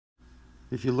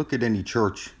If you look at any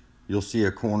church, you'll see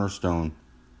a cornerstone,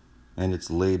 and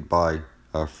it's laid by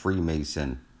a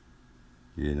Freemason.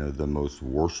 You know, the most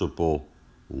worshipful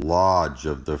lodge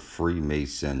of the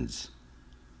Freemasons.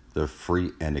 The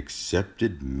free and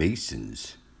accepted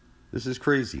Masons. This is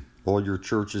crazy. All your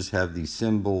churches have these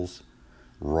symbols.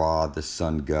 Ra, the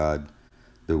sun god.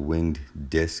 The winged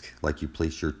disc, like you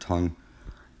place your tongue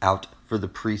out for the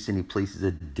priest and he places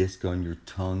a disc on your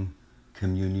tongue.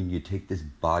 Communion, you take this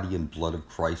body and blood of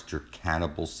Christ, your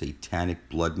cannibal, satanic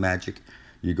blood magic.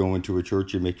 You go into a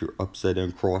church, you make your upside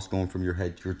down cross going from your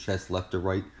head to your chest, left to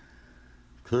right.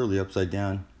 Clearly upside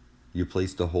down. You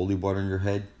place the holy water on your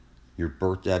head. You're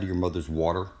birthed out of your mother's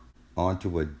water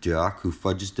onto a duck who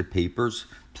fudges the papers,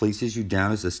 places you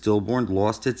down as a stillborn,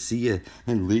 lost at sea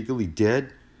and legally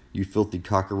dead. You filthy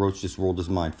cockroach, this world is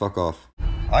mine. Fuck off.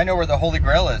 I know where the Holy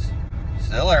Grail is.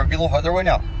 Still, I'll be a little farther away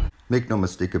now. Make no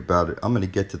mistake about it, I'm going to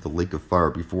get to the lake of fire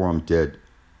before I'm dead.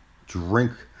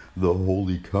 Drink the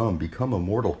holy cum, become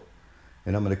immortal.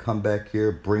 And I'm going to come back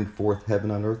here, bring forth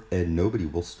heaven on earth, and nobody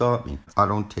will stop me. I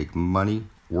don't take money,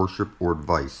 worship, or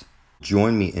advice.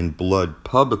 Join me in blood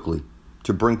publicly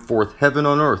to bring forth heaven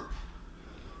on earth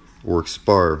or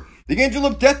expire. The angel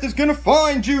of death is going to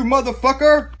find you,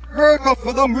 motherfucker!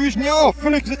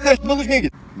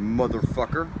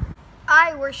 Motherfucker.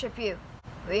 I worship you.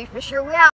 We for sure will.